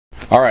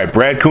All right,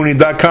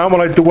 BradCooney.com. I'd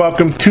like to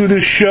welcome to the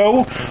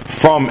show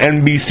from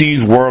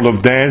NBC's World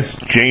of Dance,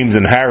 James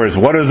and Harris.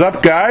 What is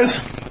up, guys?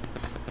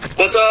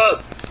 What's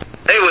up?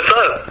 Hey, what's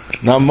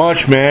up? Not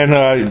much,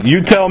 man.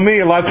 You tell me.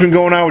 A lot's been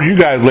going on with you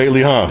guys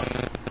lately, huh?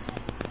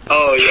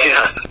 Oh,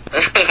 yeah.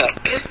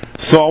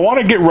 So I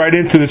want to get right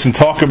into this and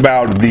talk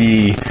about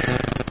the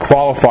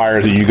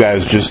qualifiers that you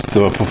guys just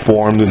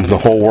performed and the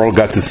whole world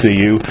got to see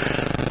you.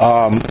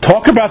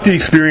 Talk about the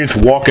experience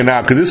walking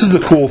out, because this is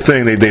the cool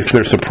thing.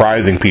 They're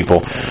surprising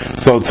people.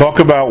 So talk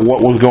about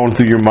what was going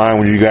through your mind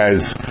when you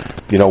guys,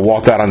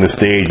 walked out on the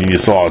stage and you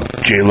saw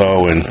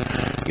J-Lo and,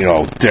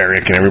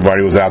 Derek and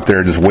everybody was out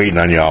there just waiting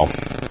on y'all.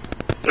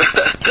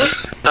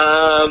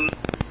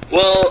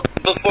 Well,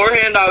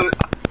 beforehand,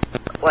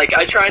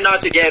 I try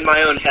not to get in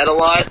my own head a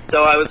lot,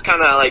 so I was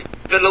kind of,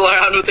 fiddling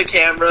around with the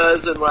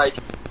cameras and,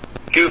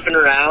 goofing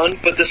around.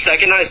 But the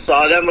second I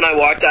saw them when I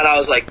walked out, I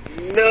was like,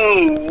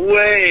 no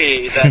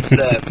way that's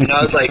them. And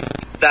I was like,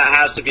 that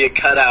has to be a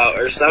cutout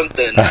or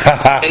something.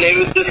 And it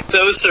was just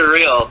so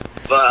surreal.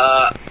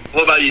 But,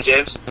 what about you,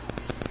 James?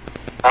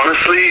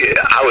 Honestly,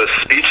 I was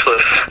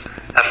speechless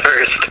at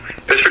first.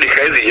 It was pretty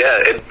crazy,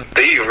 yeah.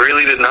 They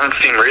really did not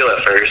seem real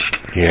at first.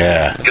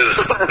 Yeah. Because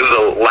it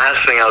was the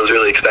last thing I was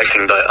really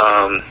expecting, but,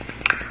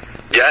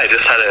 yeah, I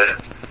just had to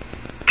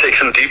take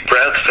some deep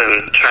breaths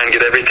and try and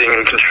get everything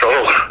in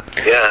control.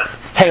 Yeah.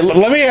 Hey,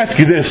 let me ask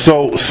you this.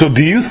 So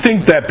do you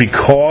think that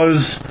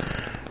because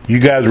you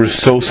guys were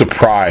so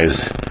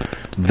surprised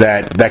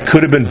that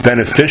could have been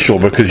beneficial?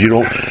 Because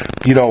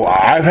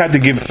I've had to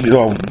give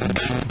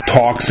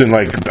talks and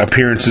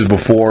appearances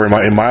before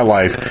in my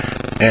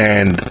life,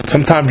 and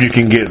sometimes you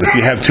can get, if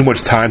you have too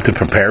much time to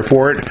prepare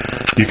for it,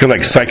 you can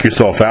psych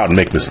yourself out and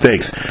make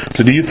mistakes.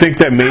 So do you think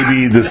that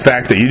maybe the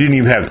fact that you didn't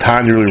even have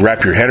time to really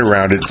wrap your head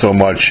around it so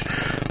much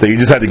that you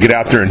just had to get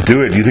out there and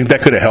do it, do you think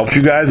that could have helped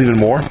you guys even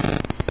more?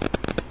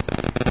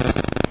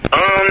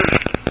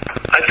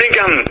 I think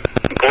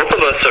both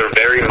of us are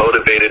very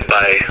motivated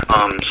by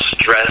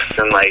stress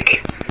and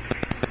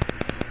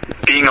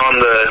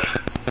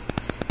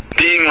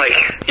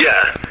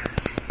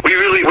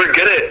we're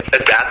good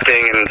at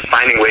adapting and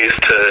finding ways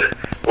to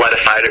light a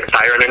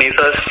fire underneath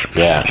us.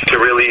 Yeah. To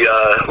really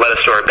let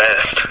us do our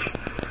best.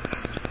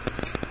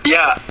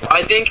 Yeah,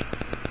 I think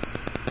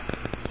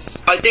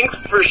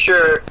for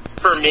sure,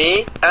 for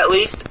me at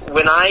least,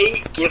 when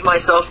I give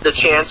myself the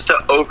chance to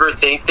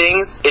overthink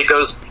things, it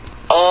goes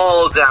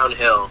all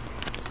downhill.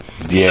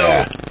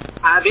 Yeah. So,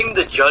 having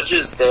the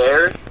judges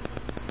there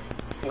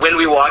when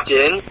we walked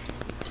in,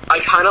 I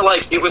kind of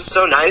it was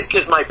so nice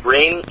because my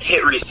brain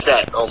hit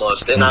reset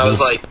almost, and I was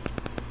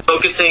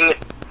focusing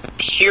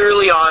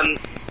purely on,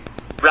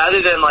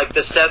 rather than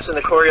the steps and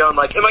the choreo, I'm am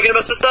I gonna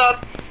mess this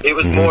up? It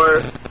was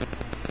more,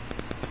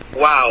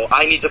 wow,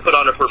 I need to put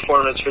on a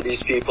performance for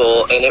these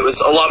people, and it was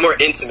a lot more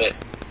intimate,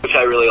 which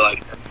I really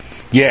liked.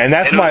 Yeah, and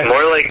that's and my...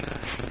 more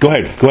Go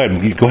ahead.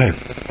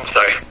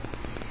 Sorry.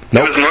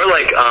 Nope. It was more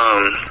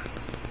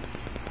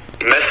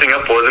messing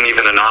up wasn't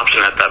even an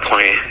option at that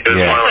point. It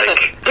was more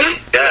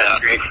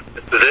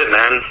this is it,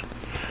 man.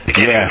 You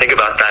can't even think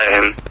about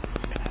that.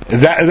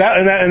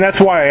 And that's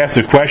why I asked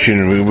the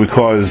question,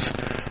 because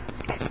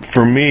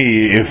for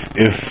me, if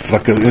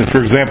for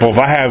example,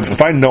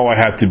 if I know I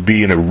have to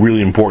be in a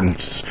really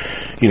important,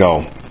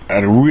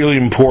 at a really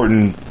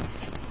important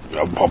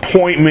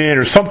appointment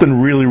or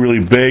something really, really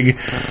big,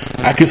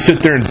 I can sit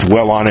there and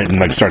dwell on it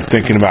and start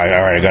thinking about,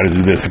 all right, I got to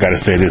do this, I got to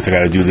say this, I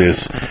got to do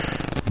this.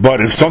 But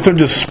if something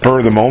just spur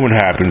of the moment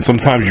happens,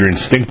 sometimes you're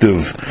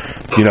instinctive,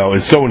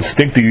 it's so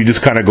instinctive you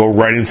just kind of go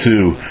right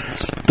into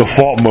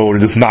default mode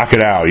and just knock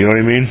it out, you know what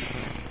I mean?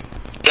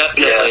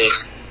 Definitely.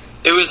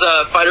 It was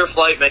a fight or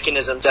flight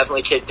mechanism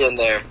definitely kicked in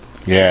there.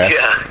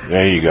 Yeah.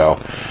 There you go.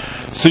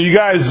 So you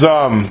guys,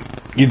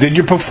 you did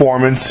your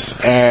performance,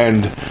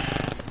 and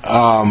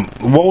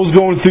what was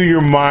going through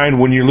your mind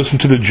when you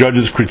listened to the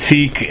judges'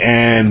 critique?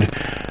 And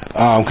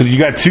because you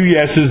got 2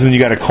 yeses and you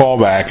got a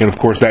callback, and of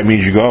course that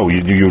means you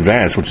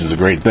advance, which is a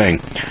great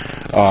thing.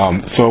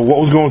 So what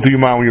was going through your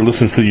mind when you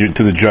listened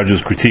to the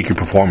judges critique your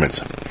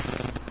performance?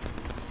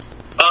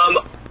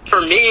 For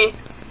me,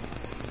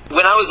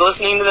 when I was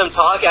listening to them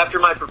talk after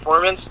my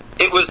performance,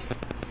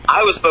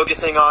 I was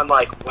focusing on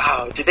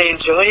wow, did they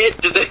enjoy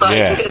it? Did they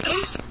like it?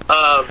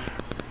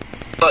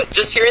 But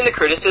just hearing the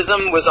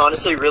criticism was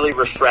honestly really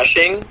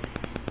refreshing.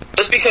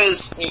 Just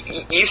because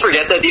you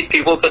forget that these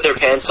people put their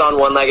pants on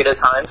one leg at a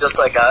time, just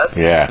like us.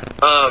 Yeah.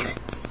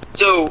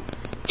 So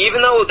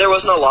even though there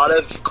wasn't a lot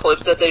of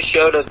clips that they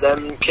showed of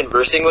them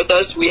conversing with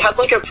us, we had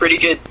a pretty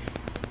good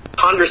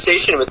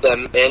conversation with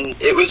them, and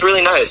it was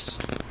really nice.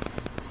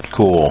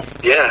 Cool.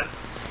 Yeah.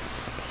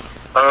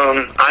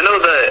 I know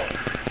that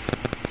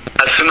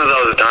as soon as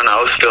I was done,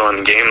 I was still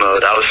in game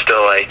mode. I was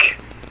still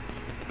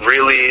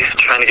really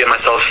trying to get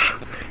myself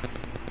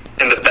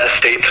in the best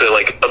state to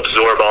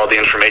absorb all the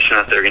information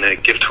that they're gonna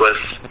give to us.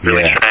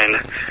 Really try and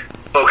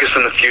focus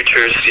in the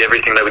future, see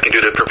everything that we can do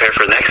to prepare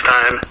for next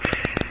time.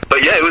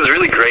 But yeah, it was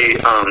really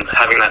great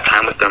having that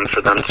time with them,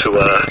 for them to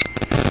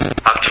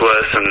talk to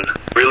us, and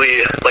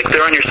really, like,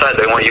 they're on your side.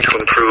 They want you to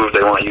improve.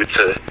 They want you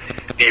to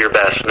be your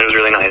best, and it was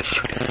really nice.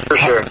 For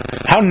sure.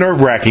 How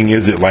nerve-wracking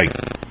is it? Like,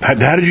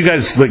 how did you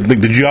guys, like,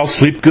 did you all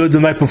sleep good the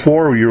night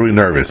before, or were you really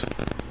nervous?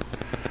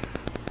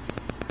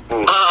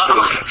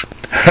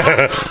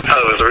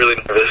 I was really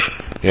nervous.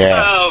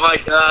 Yeah. Oh my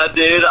god,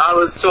 dude. I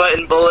was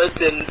sweating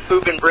bullets and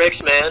pooping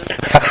bricks, man.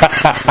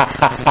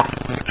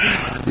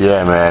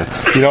 Yeah, man.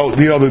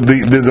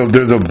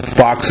 There's a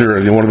boxer,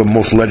 one of the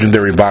most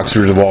legendary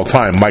boxers of all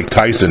time, Mike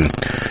Tyson.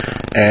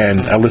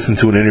 And I listened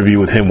to an interview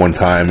with him one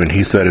time, and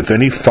he said if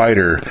any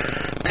fighter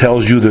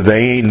tells you that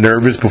they ain't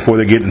nervous before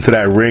they get into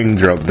that ring,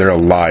 they're a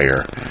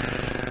liar.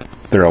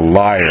 They're a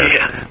liar.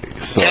 Yeah.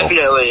 So,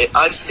 Definitely.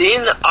 I've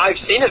seen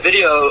a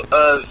video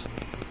of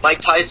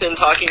Mike Tyson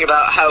talking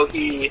about how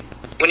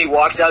when he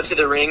walks out to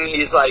the ring,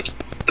 he's like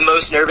the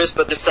most nervous,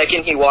 but the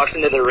second he walks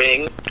into the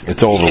ring,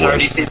 it's over. You can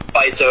already see the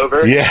fight's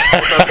over. Yeah.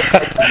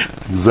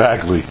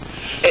 Exactly.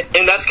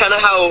 And that's kind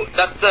of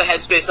that's the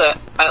headspace that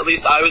at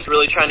least I was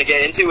really trying to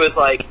get into, was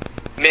like,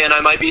 man, I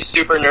might be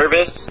super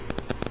nervous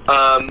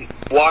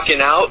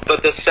walking out,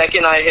 but the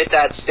second I hit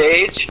that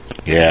stage,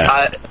 yeah,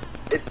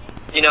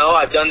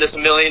 I've done this a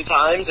million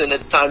times, and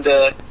it's time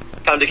to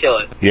kill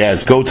it. Yeah,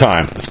 it's go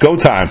time. It's go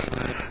time.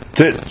 That's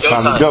it.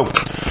 Time to go.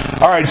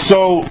 All right,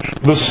 so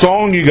the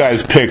song you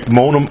guys picked,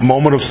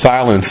 Moment of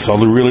Silence, I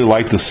really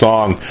like the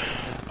song.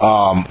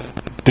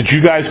 Did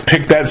you guys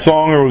pick that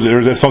song, or was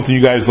that something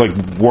you guys like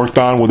worked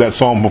on with that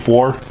song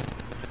before?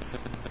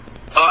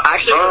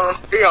 Actually,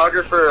 the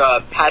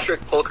choreographer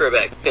Patrick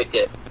Polkerbeck picked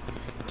it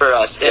for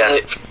us. Yeah.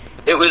 And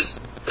it was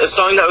a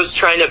song that was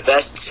trying to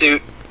best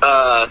suit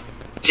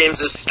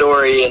James's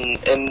story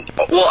and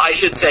well, I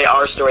should say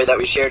our story that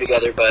we share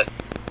together, but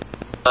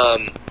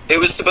it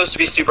was supposed to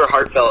be super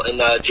heartfelt.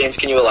 And James,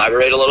 can you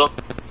elaborate a little?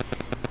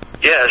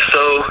 Yeah,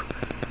 so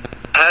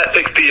I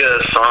picked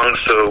the song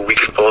so we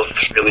could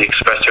both really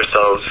express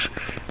ourselves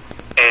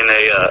in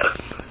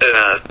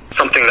a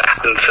something that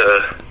happened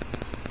to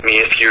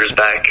me a few years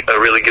back. A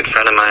really good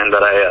friend of mine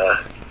that I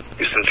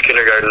knew since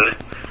kindergarten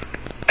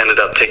ended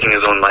up taking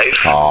his own life.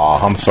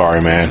 Aw, I'm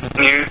sorry, man.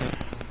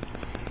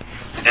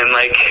 And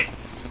like,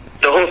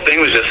 the whole thing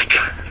was just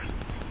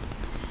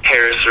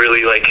Harris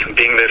really like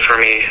being there for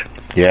me,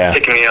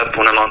 picking me up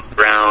when I'm on the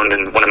ground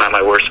and when I'm at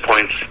my worst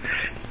points.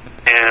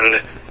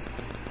 And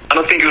I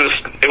don't think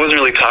it wasn't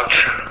really talked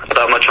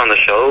about much on the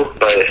show,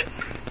 but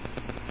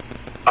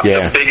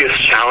the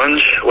biggest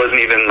challenge wasn't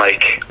even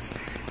like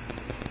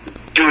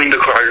doing the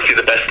choreography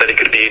the best that it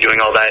could be,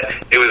 doing all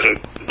that. It was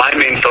my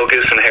main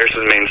focus, and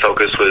Harris's main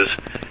focus was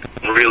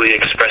really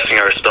expressing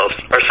ourselves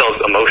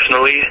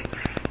emotionally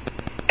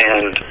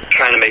and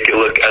trying to make it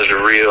look as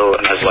real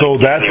and as so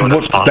that's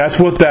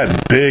what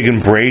that big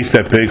embrace,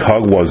 that big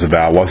hug was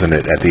about, wasn't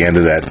it? At the end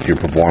of your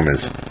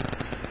performance.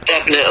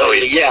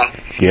 Definitely, yeah.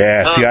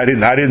 Yeah. See, I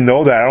didn't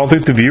know that. I don't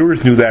think the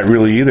viewers knew that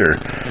really either.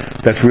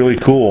 That's really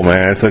cool,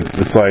 man.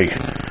 It's like.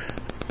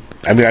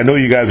 I mean, I know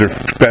you guys are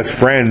best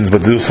friends,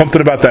 but there was something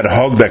about that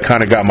hug that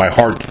kind of tugged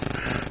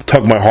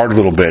my heart a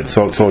little bit.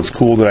 So it's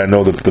cool that I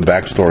know the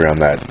backstory on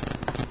that.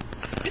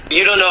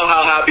 You don't know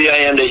how happy I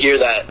am to hear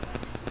that.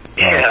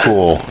 Yeah. Oh,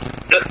 cool.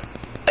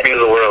 I mean,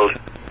 the world.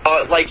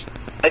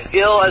 I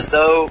feel as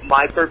though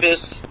my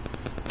purpose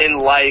in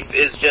life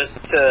is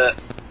just to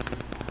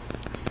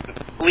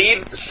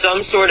leave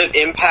some sort of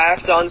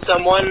impact on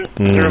someone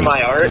through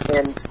my art,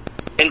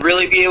 and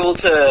really be able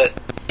to,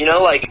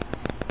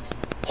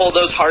 pull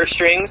those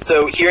heartstrings.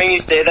 So hearing you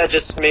say that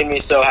just made me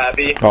so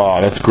happy. Oh,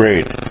 that's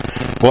great.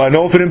 Well, I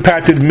know if it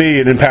impacted me,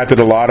 it impacted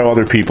a lot of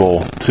other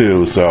people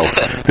too. So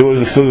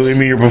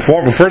your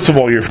performance. First of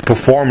all, your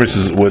performance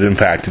is what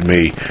impacted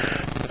me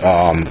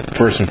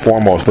first and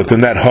foremost. But then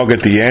that hug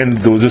at the end,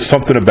 there was just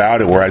something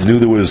about it where I knew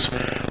there was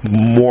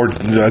more.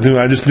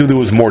 I just knew there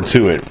was more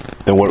to it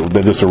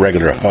than just a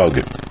regular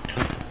hug.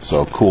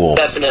 So cool.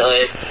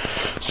 Definitely.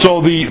 So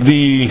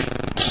the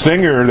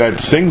singer that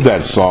sings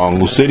that song,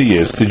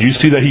 Lucidius, did you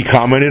see that he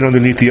commented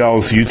underneath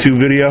y'all's YouTube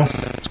video?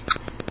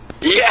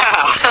 Yeah.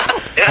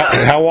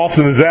 How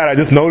often is that? I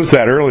just noticed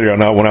that earlier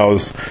when I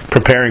was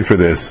preparing for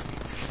this.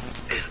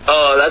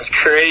 Oh, that's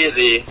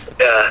crazy.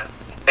 Yeah.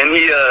 And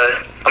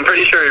I'm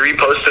pretty sure he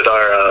reposted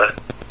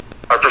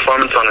our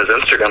performance on his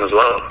Instagram as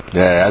well.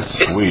 Yeah,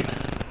 that's sweet.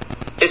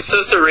 It's so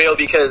surreal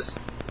because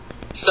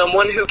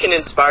someone who can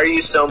inspire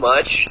you so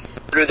much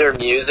through their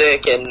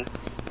music and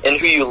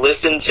who you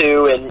listen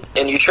to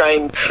and you try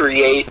and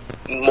create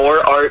more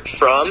art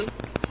from,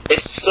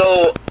 it's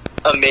so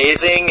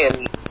amazing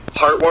and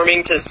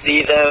heartwarming to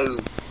see them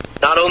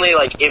not only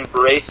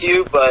embrace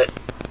you but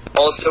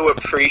also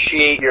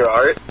appreciate your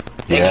art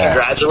and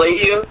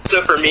congratulate you.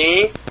 So for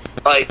me,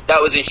 that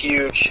was a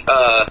huge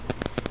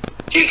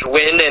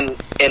win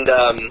and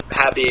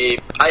happy.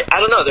 I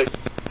don't know,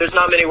 there's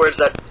not many words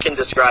that can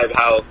describe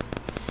how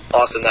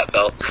awesome that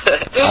felt.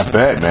 I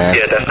bet, man.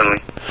 Yeah, definitely.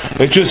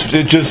 It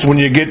just when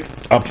you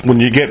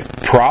get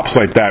props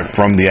like that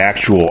from the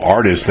actual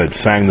artist that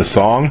sang the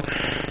song,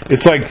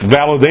 it's like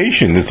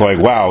validation. It's like,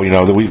 wow,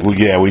 that we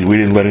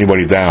didn't let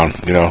anybody down,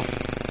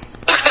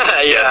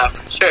 Yeah,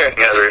 for sure.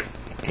 Ever.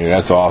 Yeah,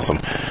 that's awesome.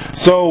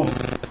 So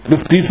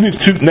these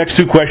next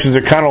two questions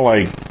are kind of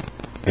like,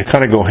 they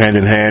kind of go hand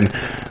in hand.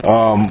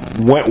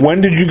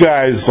 When did you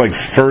guys like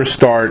first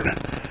start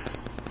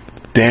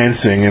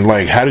dancing, and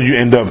like how did you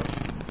end up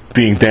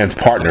being dance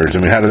partners? I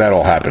mean, how did that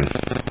all happen?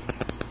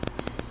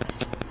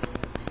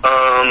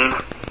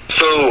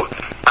 So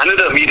I ended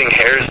up meeting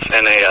Harris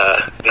in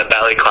a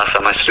ballet class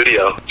at my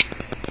studio,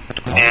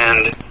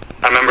 and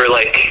I remember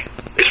like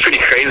it was pretty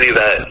crazy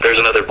that there's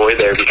another boy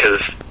there because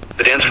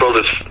the dance world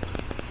is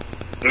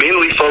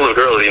mainly full of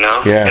girls, you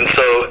know? Yeah. And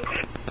so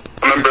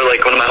I remember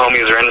like one of my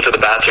homies ran into the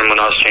bathroom when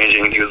I was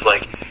changing, and he was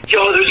like,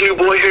 "Yo, there's a new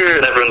boy here,"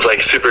 and everyone's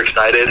like super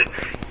excited.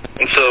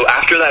 And so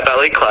after that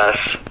ballet class,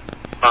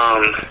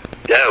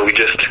 yeah, we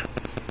just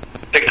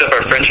picked up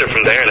our friendship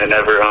from there, and it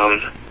never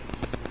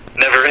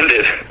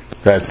ended.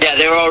 Yeah,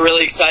 they were all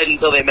really excited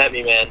until they met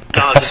me, man.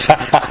 No, I'm just...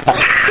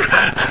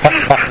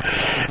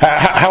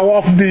 How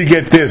often do you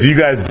get this? You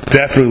guys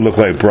definitely look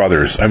like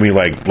brothers. I mean,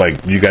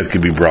 like you guys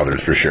could be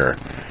brothers for sure.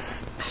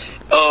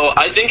 Oh,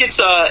 I think it's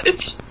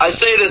I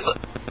say this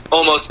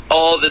almost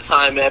all the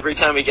time, every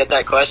time we get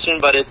that question,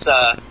 but it's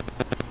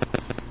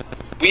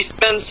we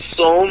spend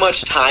so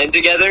much time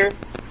together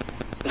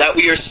that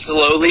we are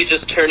slowly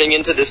just turning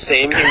into the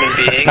same human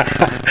being.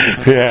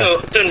 Yeah.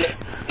 So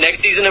next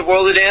season of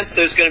World of Dance,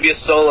 there's going to be a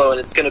solo, and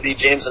it's going to be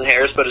James and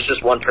Harris, but it's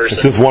just one person.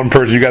 It's just one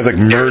person. You guys like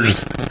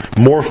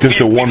morphed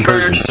into one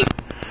person.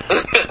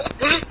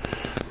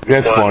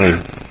 That's funny.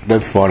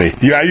 That's funny.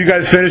 Are you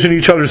guys finishing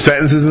each other's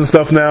sentences and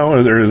stuff now?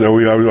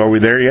 Are we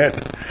there yet?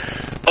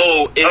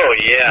 Oh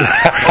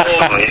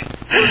yeah.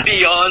 We're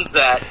beyond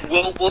that.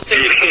 We'll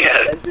say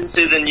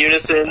sentences in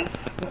unison.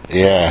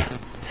 Yeah.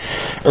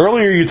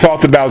 Earlier you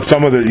talked about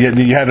some of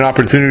you had an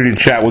opportunity to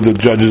chat with the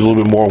judges a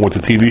little bit more on what the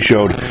TV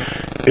showed.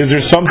 Is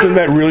there something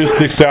that really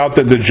sticks out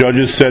that the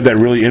judges said that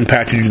really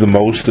impacted you the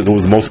most, that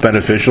was most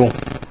beneficial?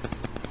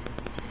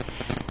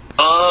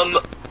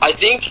 I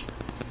think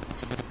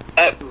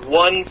at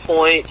one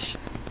point,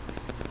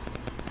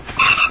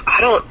 I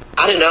don't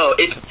know.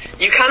 It's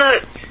you're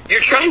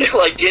trying to,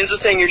 like James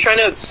was saying, you're trying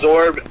to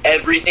absorb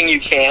everything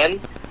you can,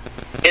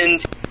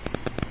 and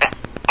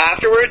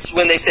afterwards,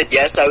 when they said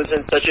yes, I was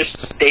in such a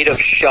state of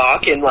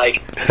shock and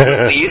like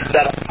relief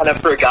that I kind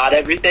of forgot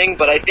everything.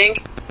 But I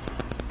think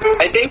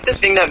the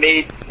thing that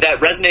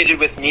resonated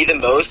with me the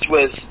most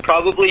was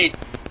probably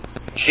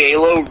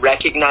J-Lo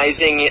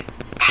recognizing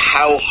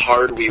how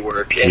hard we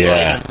work. And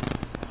like,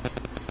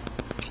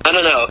 I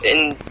don't know,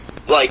 and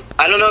like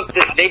I don't know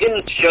if they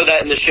didn't show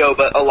that in the show,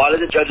 but a lot of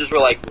the judges were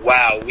like,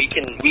 "Wow, we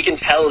can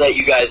tell that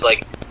you guys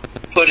like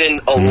put in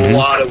a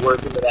lot of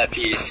work into that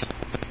piece."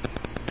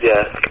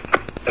 Yeah,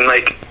 and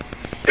like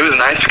it was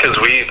nice because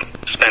we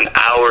spent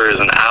hours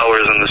and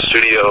hours in the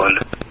studio, and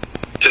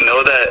to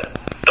know that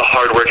the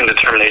hard work and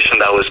determination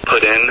that was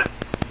put in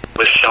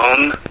was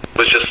shown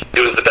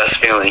it was the best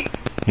feeling.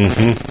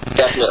 Mm-hmm.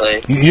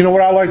 Definitely. You know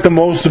what I liked the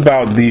most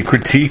about the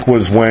critique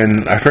was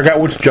when, I forgot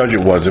which judge it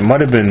was. It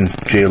might have been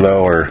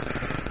J-Lo or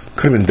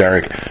could have been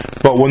Derek.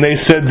 But when they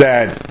said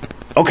that,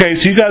 okay,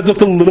 so you guys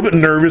looked a little bit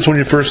nervous when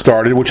you first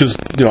started, which is,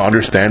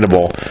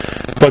 understandable.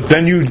 But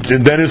then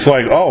it's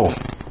like, oh,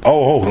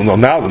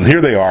 now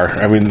here they are.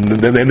 I mean,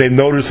 they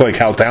noticed like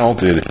how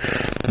talented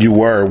you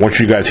were once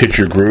you guys hit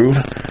your groove.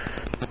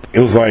 It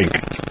was like,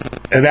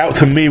 and that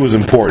to me was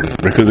important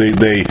because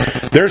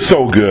they're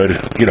so good,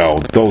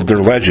 they're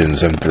legends,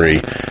 them three,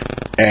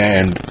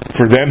 and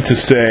for them to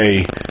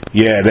say,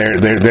 yeah, there's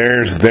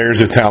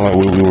the talent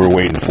we were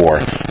waiting for.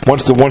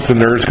 Once the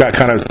nerves got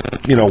kind of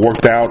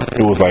worked out,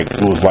 it was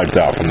lights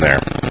out from there.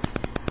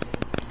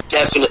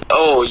 Definitely.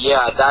 Oh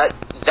yeah,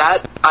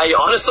 that I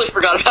honestly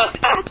forgot about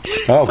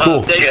that. Oh,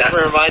 cool. Thank you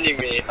for reminding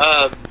me.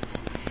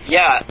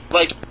 Yeah,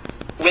 like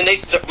when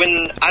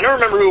I don't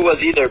remember who it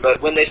was either,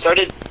 but when they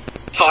started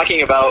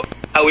talking about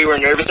how we were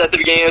nervous at the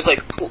beginning, I was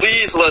like,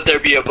 please let there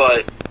be a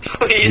but.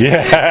 Please,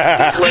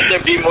 yeah. Please let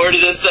there be more to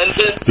this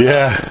sentence.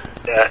 Yeah.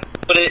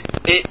 But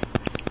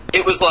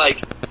it was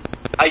like,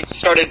 I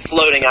started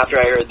floating after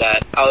I heard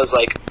that. I was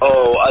like,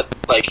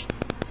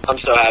 I'm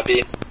so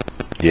happy.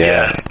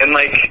 Yeah. And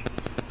like,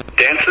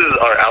 dance is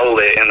our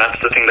outlet, and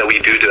that's the thing that we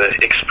do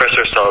to express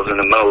ourselves and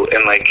emote.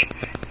 And like,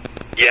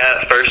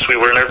 yeah, at first we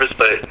were nervous,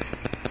 but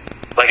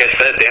like I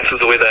said, dance is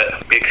the way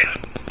that we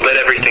let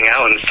everything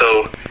out, and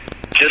so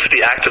just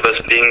the act of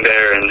us being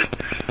there and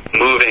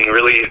moving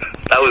really,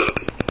 that was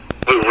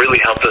what really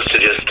helped us to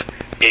just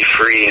be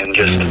free and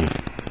just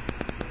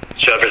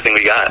show everything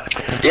we got.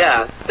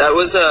 Yeah, that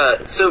was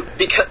so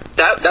because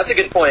that's a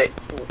good point.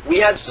 We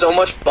had so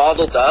much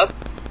bottled up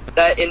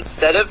that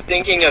instead of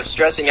thinking of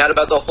stressing out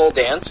about the whole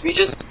dance, we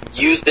just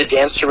used the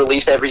dance to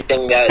release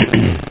everything that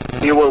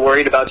we were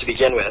worried about to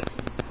begin with.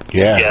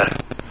 Yeah.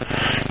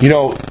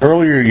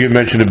 Earlier you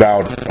mentioned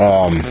about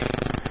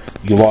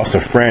you lost a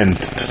friend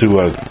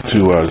to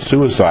a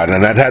suicide,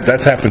 and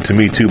that's happened to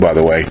me too, by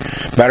the way.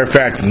 Matter of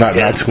fact, not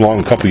too long,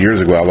 a couple of years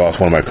ago, I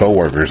lost one of my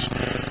coworkers.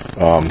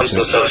 I'm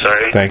so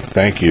sorry.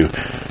 Thank you.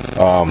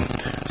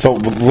 So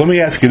let me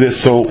ask you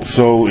this.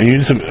 So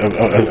you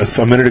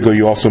a minute ago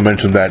you also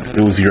mentioned that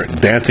it was your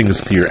dancing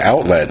is your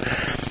outlet.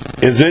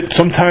 Is it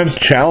sometimes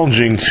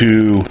challenging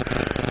to,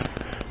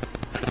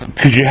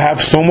 because you have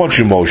so much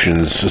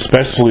emotions,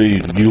 especially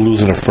you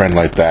losing a friend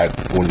like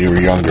that when you were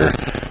younger?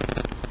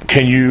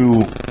 Can you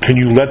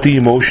let the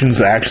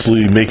emotions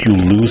actually make you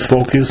lose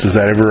focus? Is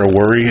that ever a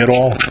worry at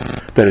all?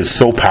 That is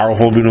so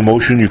powerful of an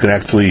emotion, you can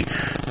actually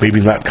maybe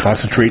not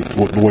concentrate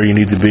where you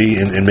need to be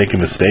and make a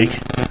mistake?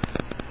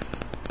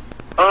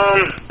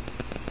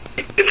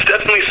 It's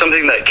definitely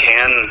something that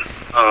can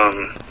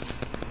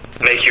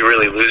make you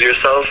really lose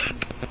yourself.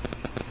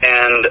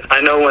 And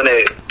I know when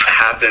it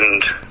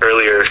happened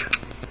earlier,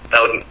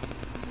 that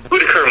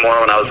would occur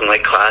more when I was in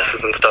like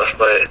classes and stuff.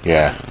 But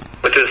yeah,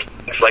 with this,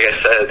 like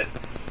I said,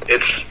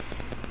 it's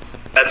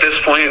at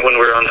this point when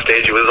we're on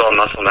stage, it was all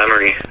muscle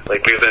memory.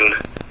 Like we've been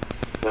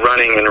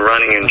running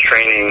and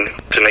training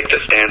to make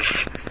this dance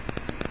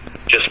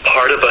just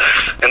part of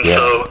us, and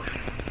so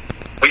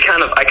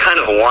I kind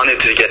of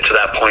wanted to get to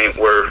that point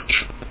where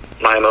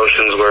my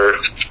emotions were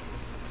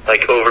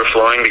like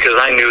overflowing, because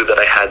I knew that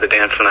I had the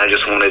dance and I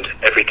just wanted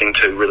everything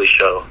to really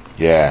show.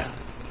 Yeah,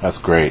 that's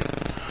great.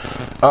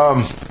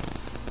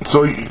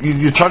 So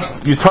you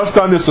touched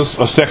on this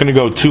a second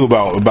ago too,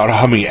 about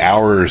how many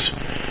hours.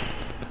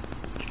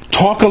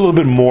 Talk a little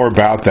bit more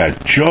about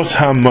that. Just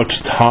how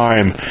much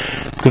time?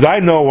 Because I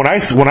know when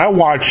I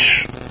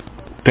watch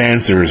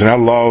dancers, and I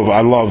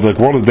love the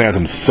World of Dance.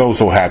 I'm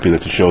so happy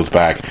that the show's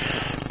back.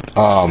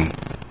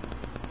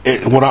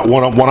 When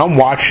I'm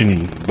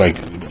watching like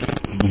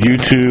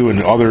U2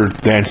 and other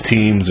dance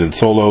teams and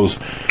solos,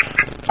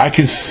 I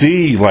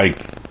see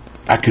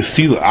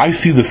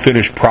the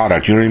finished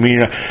product, you know what I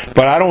mean?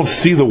 But I don't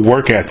see the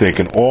work ethic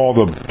and all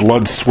the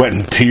blood, sweat,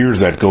 and tears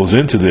that goes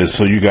into this,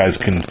 so you guys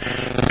can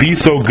be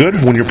so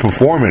good when you're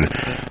performing.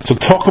 So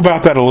talk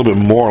about that a little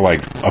bit more,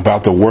 like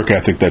about the work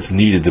ethic that's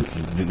needed to,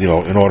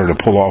 in order to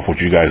pull off what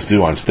you guys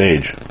do on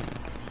stage.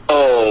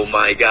 Oh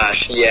my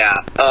gosh,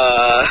 yeah.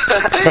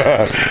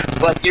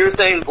 Like you were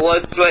saying,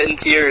 blood, sweat, and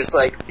tears,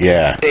 like,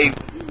 yeah, they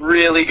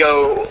really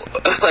go,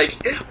 like,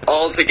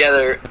 all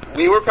together.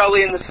 We were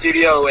probably in the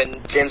studio,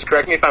 and James,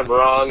 correct me if I'm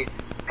wrong,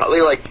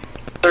 probably like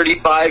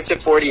 35 to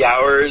 40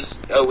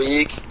 hours a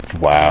week.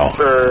 Wow.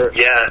 For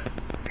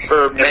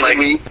many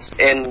weeks.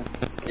 And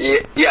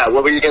yeah,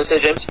 what were you going to say,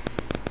 James?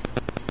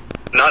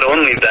 Not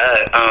only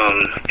that,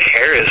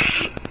 Harris,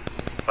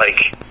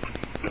 like,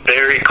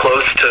 very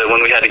close to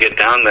when we had to get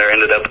down there,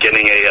 ended up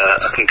getting a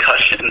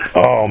concussion.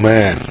 Oh,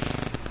 man.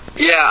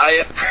 Yeah,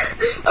 I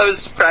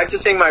was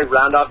practicing my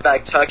round off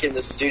back tuck in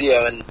the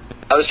studio, and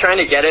I was trying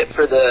to get it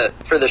for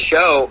the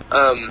show,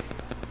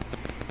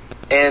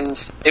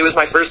 and it was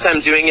my first time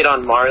doing it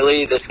on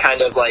Marley, this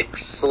kind of like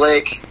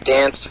slick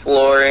dance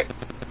floor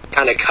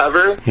kind of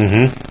cover,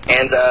 and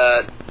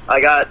I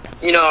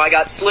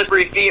got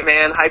slippery feet,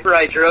 man,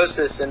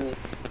 hyperhidrosis, and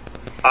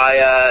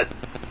I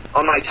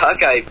on my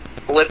tuck I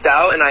flipped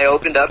out and I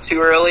opened up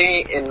too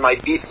early and my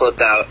feet slipped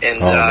out,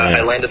 and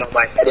I landed on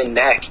my head and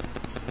neck.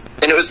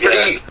 And it was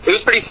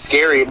pretty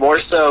scary, more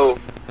so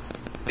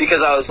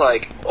because I was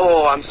like,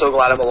 oh, I'm so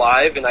glad I'm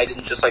alive, and I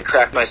didn't just like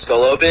crack my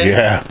skull open.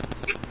 Yeah.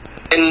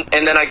 And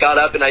then I got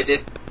up and I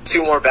did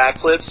 2 more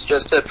backflips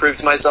just to prove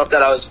to myself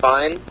that I was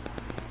fine.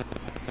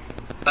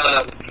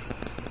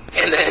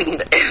 And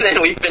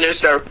then we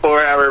finished our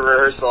 4-hour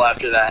rehearsal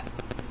after that.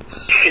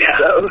 Yeah.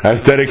 So,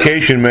 that's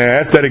dedication,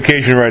 man. That's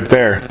dedication right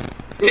there.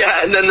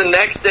 Yeah, and then the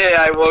next day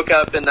I woke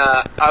up and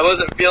I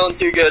wasn't feeling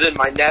too good, and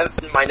my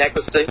neck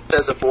was stiff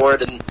as a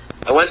board, and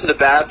I went to the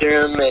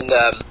bathroom, and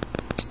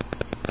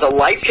the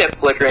lights kept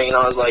flickering, and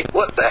I was like,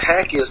 what the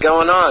heck is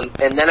going on?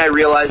 And then I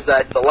realized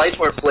that the lights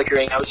weren't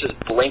flickering, I was just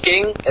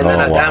blinking, and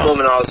then at that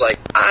moment I was like,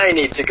 I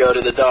need to go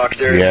to the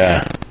doctor.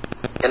 Yeah.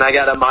 And I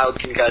got a mild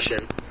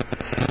concussion.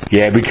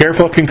 Yeah, be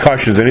careful of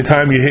concussions.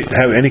 Anytime you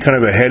have any kind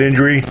of a head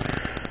injury,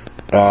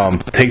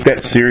 take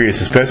that serious,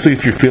 especially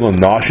if you're feeling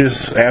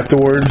nauseous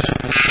afterwards,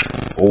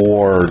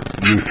 or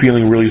you're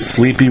feeling really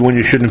sleepy when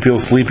you shouldn't feel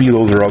sleepy.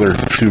 Those are other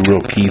 2 real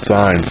key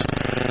signs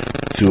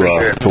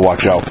to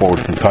watch out for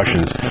with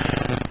concussions.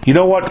 You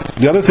know what?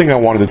 The other thing I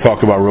wanted to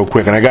talk about real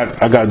quick, and I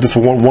got just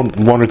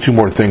one or 2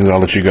 more things, and I'll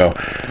let you go.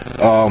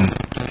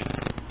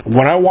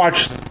 When I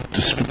watch,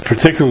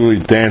 particularly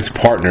dance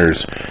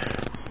partners,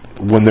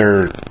 when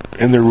they're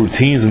in their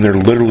routines and they're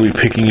literally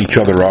picking each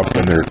other up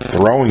and they're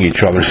throwing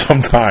each other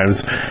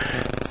sometimes,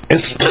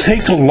 it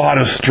takes a lot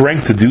of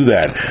strength to do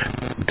that.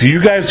 Do you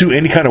guys do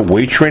any kind of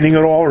weight training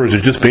at all, or is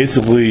it just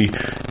basically,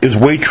 is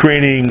weight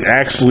training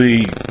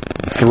actually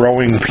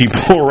throwing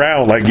people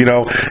around? Like,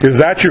 is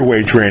that your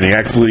weight training,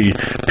 actually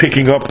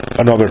picking up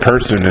another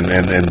person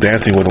and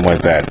dancing with them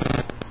like that?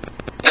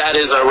 That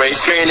is our weight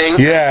training.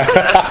 Yeah.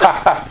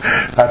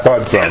 I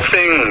thought so.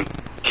 Dancing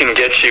can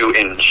get you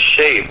in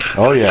shape.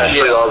 Oh, yeah.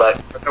 Especially all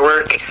that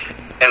work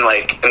and,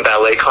 like, in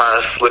ballet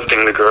class,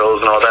 lifting the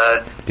girls and all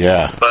that.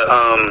 Yeah. But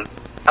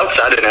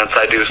outside of dance,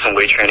 I do some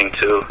weight training,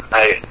 too.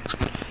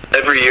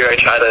 Every year I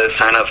try to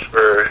sign up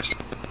for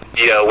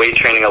the weight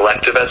training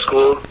elective at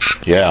school,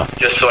 Yeah.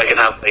 just so I can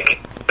have like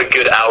a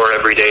good hour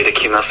every day to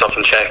keep myself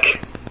in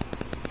check.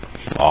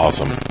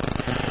 Awesome.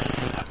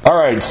 All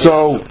right,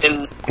 so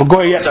And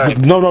go ahead. sorry.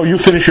 No, you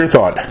finish your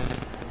thought.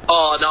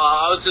 Oh no,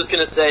 I was just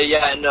gonna say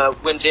and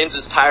when James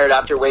is tired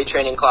after weight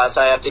training class,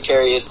 I have to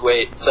carry his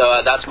weight,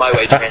 so that's my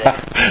weight training.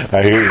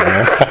 I hear you,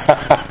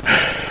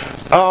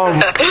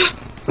 man.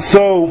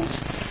 So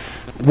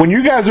when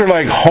you guys are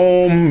like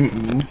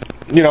home,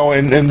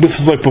 and this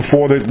is like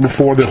before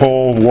the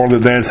whole World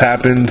of Dance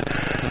happened,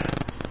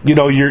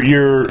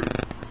 you're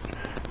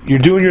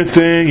doing your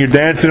thing, you're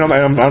dancing.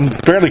 I'm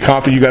fairly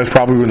confident you guys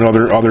probably in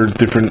other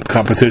different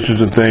competitions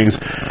and things.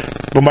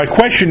 But my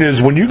question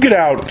is, when you get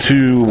out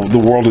to the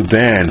World of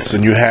Dance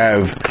and you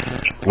have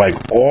like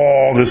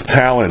all this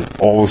talent,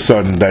 all of a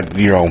sudden that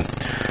you're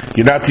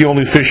not the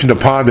only fish in the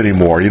pond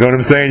anymore. You know what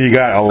I'm saying? You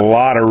got a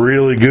lot of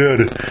really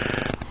good,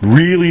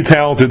 really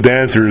talented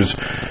dancers.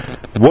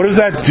 What does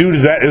that do?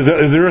 Is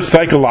there a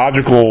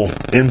psychological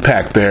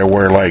impact there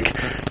where like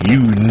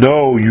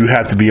you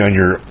have to be on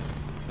your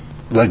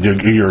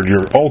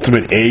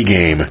ultimate A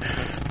game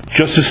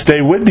just to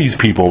stay with these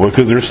people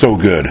because they're so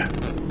good?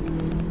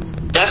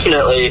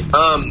 Definitely.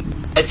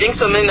 I think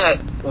something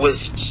that was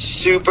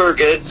super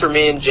good for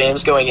me and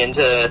James going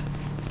into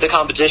the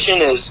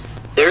competition is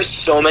there's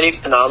so many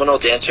phenomenal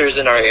dancers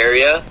in our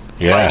area.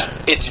 Yeah.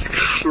 Like, it's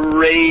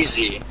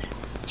crazy.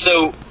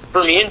 So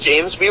for me and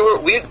James,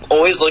 we've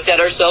always looked at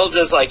ourselves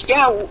as like,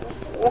 yeah,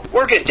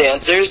 we're good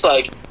dancers.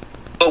 Like,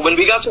 but when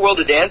we got to World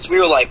of Dance, we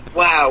were like,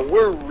 wow,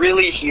 we're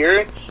really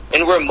here.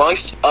 And we're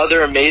amongst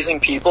other amazing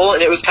people.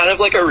 And it was kind of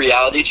like a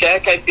reality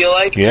check, I feel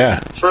like,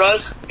 for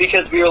us.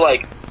 Because we were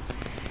like,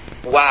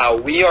 wow,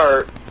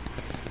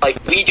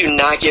 we do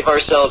not give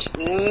ourselves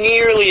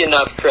nearly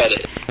enough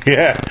credit.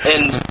 Yeah.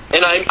 And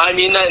I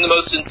mean that in the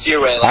most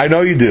sincere way. Like, I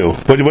know you do,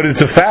 but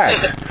it's a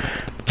fact.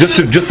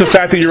 just the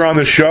fact that you're on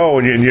the show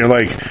and you're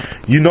like,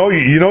 you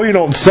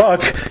don't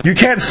suck. You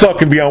can't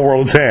suck and be on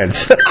World of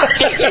Dance. yeah.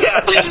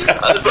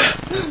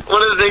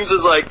 One of the things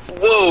was like,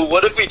 whoa,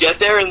 what if we get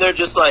there and they're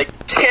just like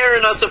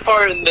tearing us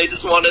apart and they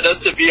just wanted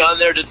us to be on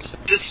there to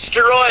just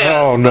destroy us?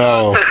 Oh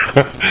no.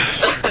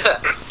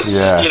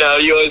 Yeah.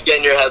 You always get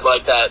in your head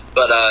like that.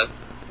 But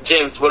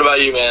James, what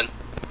about you, man?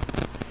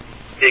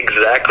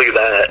 Exactly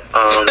that.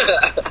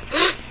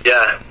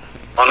 Yeah,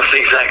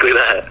 honestly, exactly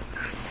that.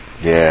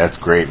 Yeah, that's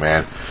great,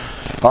 man.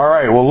 All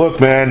right, well, look,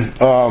 man,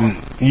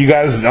 you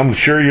guys, I'm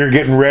sure you're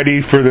getting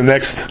ready for the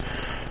next,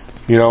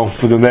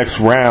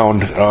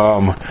 round.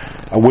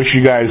 I wish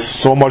you guys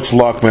so much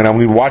luck, man. I'm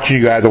going to be watching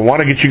you guys. I want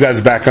to get you guys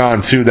back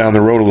on, too, down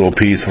the road a little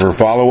piece for a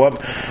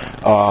follow-up.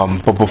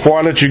 But before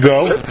I let you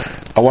go,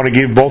 I want to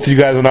give both of you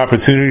guys an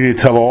opportunity to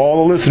tell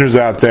all the listeners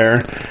out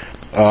there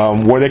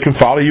where they can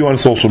follow you on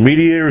social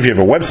media, or if you have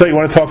a website you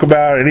want to talk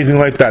about, anything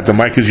like that. The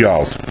mic is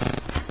yours.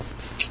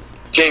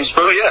 James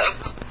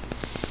first.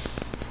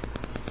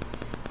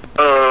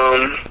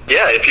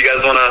 Yeah, if you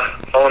guys want to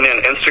follow me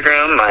on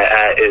Instagram, my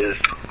 @ is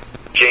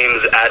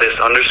JamesAddis_.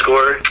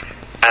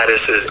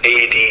 Addis is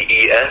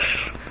ADES.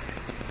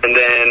 And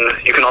then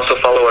you can also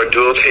follow our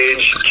duo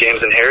page,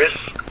 James and Harris.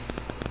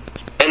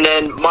 And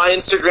then my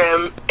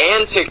Instagram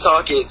and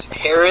TikTok is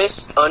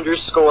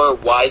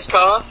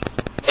Harris_Weiskopf.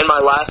 And my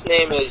last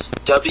name is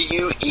WEISKOPF.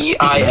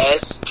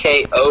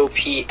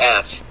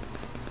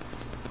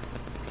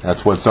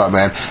 That's what's up,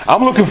 man.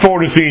 I'm looking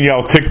forward to seeing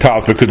y'all's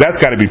TikToks because that's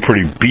got to be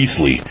pretty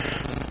beastly.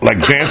 Like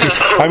dancers,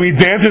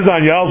 dancers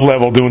on y'all's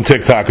level doing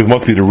TikToks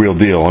must be the real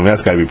deal. I mean,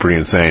 that's got to be pretty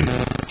insane. Yeah,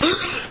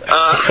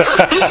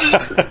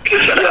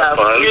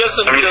 we have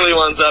some silly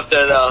ones up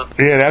there, though.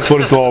 Yeah, that's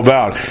what it's all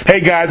about. Hey,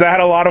 guys, I had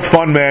a lot of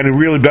fun, man, and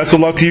really best of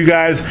luck to you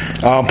guys.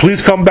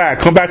 Please come back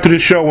to the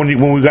show when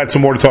we got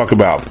some more to talk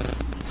about.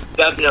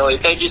 Definitely.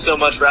 Thank you so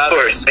much for having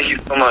us. Thank you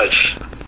so much.